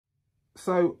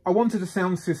So I wanted a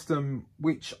sound system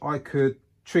which I could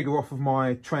trigger off of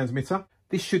my transmitter.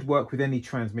 This should work with any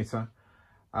transmitter.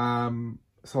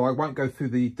 So I won't go through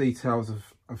the details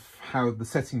of how the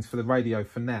settings for the radio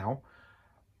for now.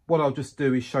 What I'll just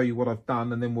do is show you what I've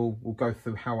done, and then we'll go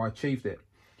through how I achieved it.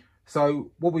 So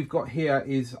what we've got here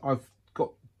is I've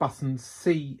got buttons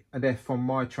C and F on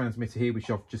my transmitter here,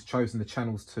 which I've just chosen the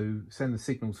channels to send the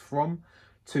signals from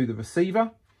to the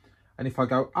receiver. And if I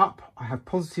go up, I have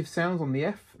positive sounds on the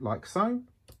F, like so.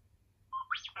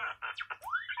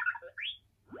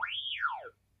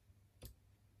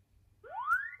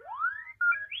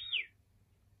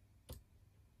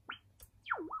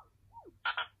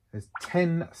 There's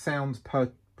 10 sounds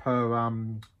per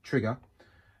trigger,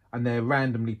 and they're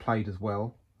randomly played as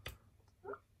well.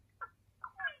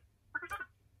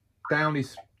 Down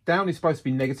is supposed to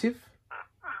be negative.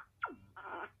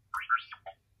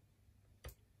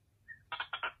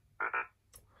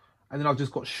 And then I've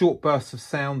just got short bursts of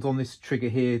sounds on this trigger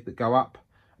here that go up.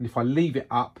 And if I leave it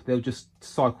up, they'll just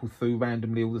cycle through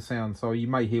randomly all the sounds. So you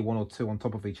may hear one or two on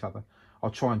top of each other.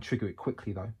 I'll try and trigger it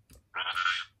quickly though.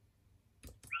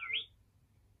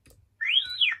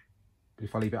 But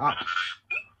if I leave it up,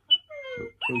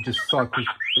 it'll just cycle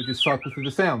through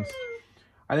the sounds.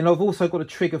 And then I've also got a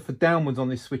trigger for downwards on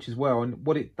this switch as well. And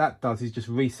what that does is just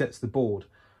resets the board.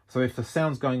 So if the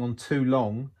sound's going on too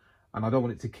long, and I don't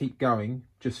want it to keep going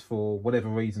just for whatever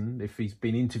reason, if he's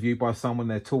been interviewed by someone,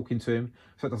 they're talking to him,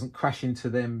 so it doesn't crash into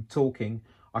them talking,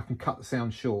 I can cut the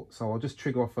sound short. So I'll just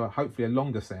trigger off hopefully a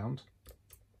longer sound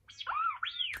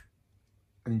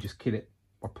and just kill it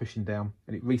by pushing down.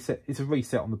 And it's a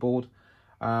reset on the board,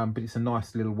 but it's a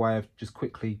nice little way of just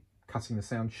quickly cutting the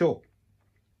sound short.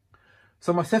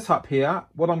 So my setup here,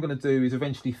 what I'm going to do is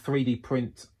eventually 3D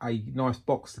print a nice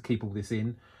box to keep all this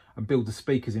in, and build the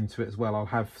speakers into it as well. I'll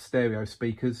have stereo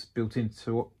speakers built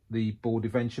into the board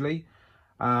eventually.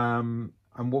 And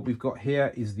what we've got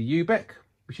here is the UBEC,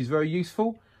 which is very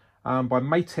useful, by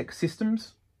Matex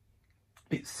Systems.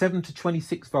 It's 7 to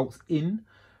 26 volts in,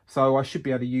 so I should be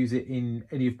able to use it in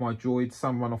any of my droids.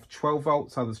 Some run off 12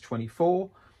 volts, others 24.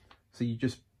 So you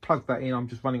just plug that in. I'm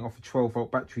just running off a 12 volt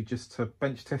battery just to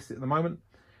bench test it at the moment.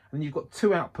 And then you've got two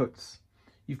outputs.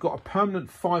 You've got a permanent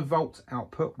 5 volt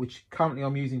output, which currently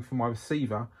I'm using for my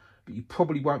receiver, but you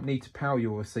probably won't need to power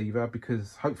your receiver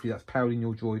because hopefully that's powered in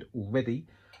your droid already.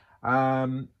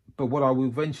 But what I will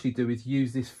eventually do is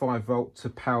use this 5 volt to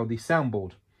power the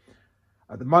soundboard.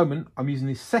 At the moment, I'm using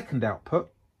this second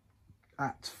output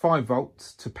at 5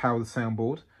 volts to power the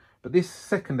soundboard, but this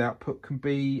second output can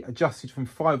be adjusted from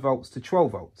 5 volts to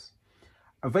 12 volts.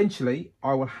 Eventually,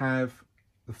 I will have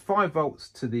the 5 volts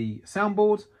to the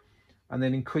soundboard, and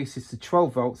then increase this to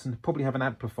 12 volts and probably have an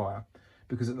amplifier,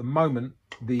 because at the moment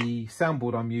the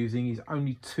soundboard I'm using is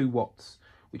only 2 watts,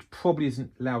 which probably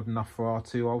isn't loud enough for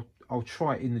R2. I'll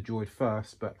try it in the droid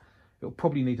first, but it'll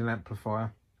probably need an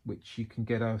amplifier, which you can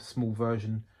get a small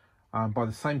version by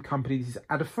the same company. This is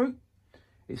Adafruit.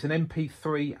 It's an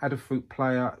MP3 Adafruit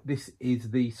player. This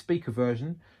is the speaker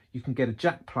version. You can get a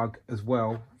jack plug as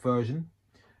well version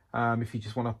if you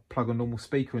just want to plug a normal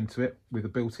speaker into it with a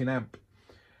built-in amp.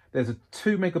 There's a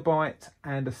 2 megabyte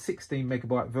and a 16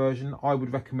 megabyte version. I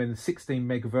would recommend the 16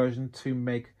 meg version. 2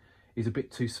 meg is a bit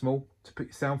too small to put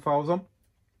your sound files on.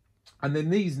 And then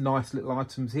these nice little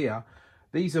items here,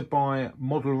 these are by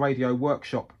Model Radio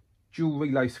Workshop, dual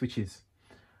relay switches.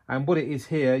 And what it is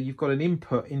here, you've got an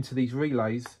input into these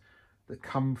relays that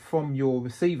come from your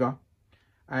receiver,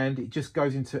 and it just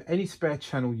goes into any spare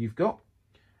channel you've got.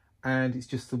 And it's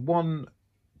just the one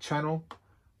channel,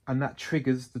 and that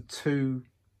triggers the 2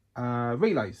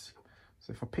 relays.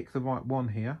 So if I pick the right one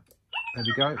here, there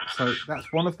we go. So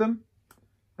that's one of them,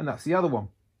 and that's the other one.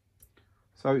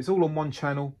 So it's all on one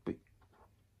channel, but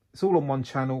it's all on one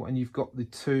channel, and you've got the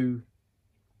 2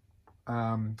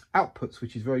 outputs,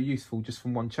 which is very useful just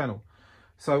from one channel.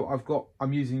 So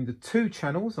I'm using the 2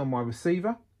 channels on my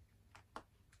receiver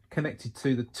connected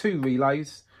to the 2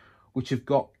 relays, which have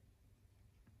got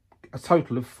a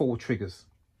total of 4 triggers.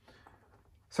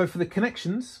 So for the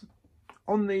connections,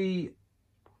 on the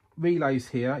relays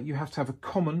here, you have to have a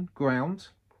common ground,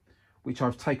 which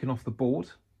I've taken off the board.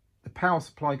 The power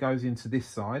supply goes into this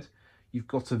side. You've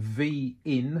got a V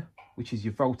in, which is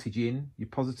your voltage in, your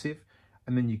positive,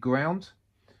 and then your ground.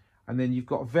 And then you've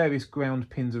got various ground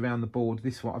pins around the board.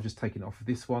 This one, I've just taken it off of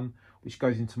this one, which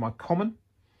goes into my common.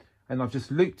 And I've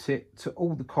just looped it to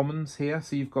all the commons here.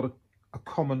 So you've got a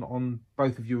common on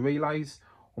both of your relays,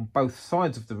 on both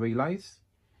sides of the relays.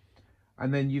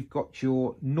 And then you've got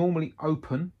your normally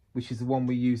open, which is the one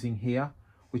we're using here,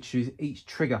 which is each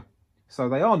trigger. So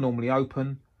they are normally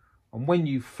open, And when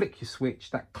you flick your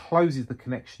switch, that closes the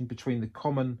connection between the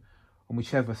common and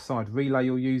whichever side relay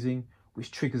you're using,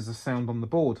 which triggers the sound on the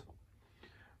board.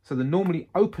 So the normally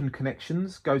open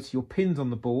connections go to your pins on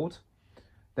the board.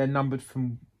 They're numbered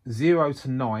from 0 to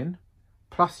 9,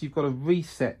 plus you've got a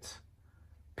reset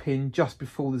pin just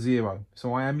before the 0.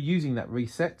 So I am using that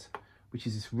reset, which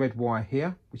is this red wire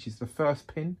here, which is the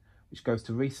first pin, which goes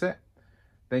to reset.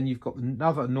 Then you've got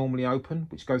another normally open,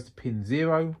 which goes to pin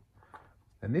 0.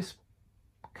 And this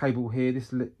cable here,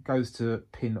 this goes to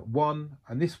pin 1,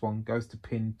 and this one goes to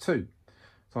pin 2.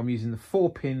 So I'm using the 4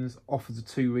 pins off of the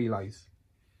 2 relays.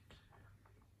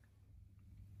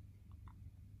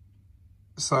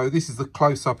 So this is the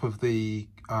close-up of the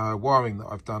wiring that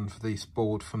I've done for this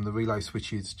board from the relay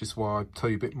switches, just while I tell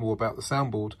you a bit more about the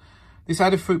soundboard. This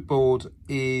Adafruit board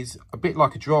is a bit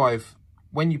like a drive.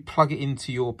 When you plug it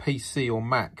into your PC or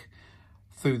Mac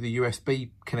through the USB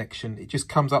connection, it just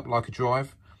comes up like a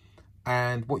drive.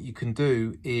 And what you can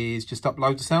do is just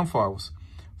upload the sound files.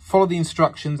 Follow the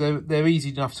instructions, they're easy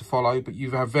enough to follow, but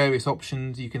you have various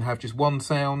options. You can have just one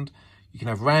sound, you can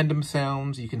have random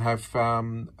sounds, you can have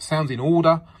sounds in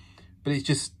order, but it's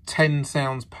just 10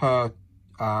 sounds per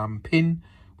pin,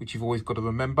 which you've always got to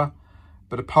remember.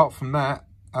 But apart from that,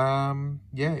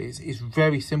 yeah, it's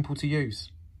very simple to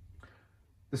use.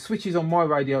 The switches on my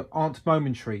radio aren't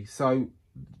momentary, so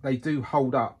they do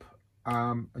hold up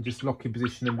and just lock in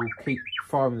position and will keep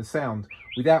firing the sound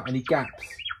without any gaps.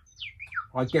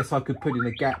 I guess I could put in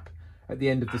a gap at the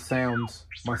end of the sound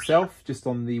myself, just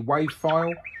on the wave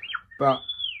file, but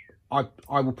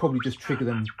I will probably just trigger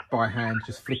them by hand,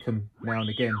 just flick them now and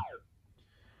again.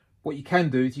 What you can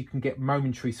do is you can get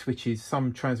momentary switches.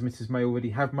 Some transmitters may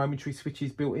already have momentary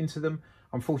switches built into them.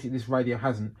 Unfortunately, this radio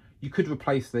hasn't. You could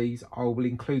replace these. I will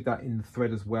include that in the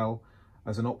thread as well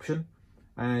as an option.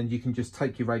 And you can just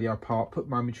take your radio apart, put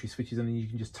momentary switches in, and you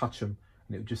can just touch them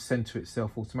and it will just center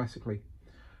itself automatically.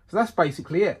 So that's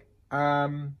basically it.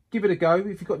 Give it a go.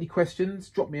 If you've got any questions,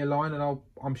 drop me a line and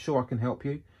I'm sure I can help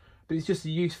you. But it's just a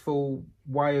useful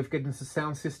way of getting the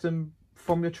sound system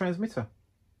from your transmitter.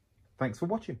 Thanks for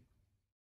watching.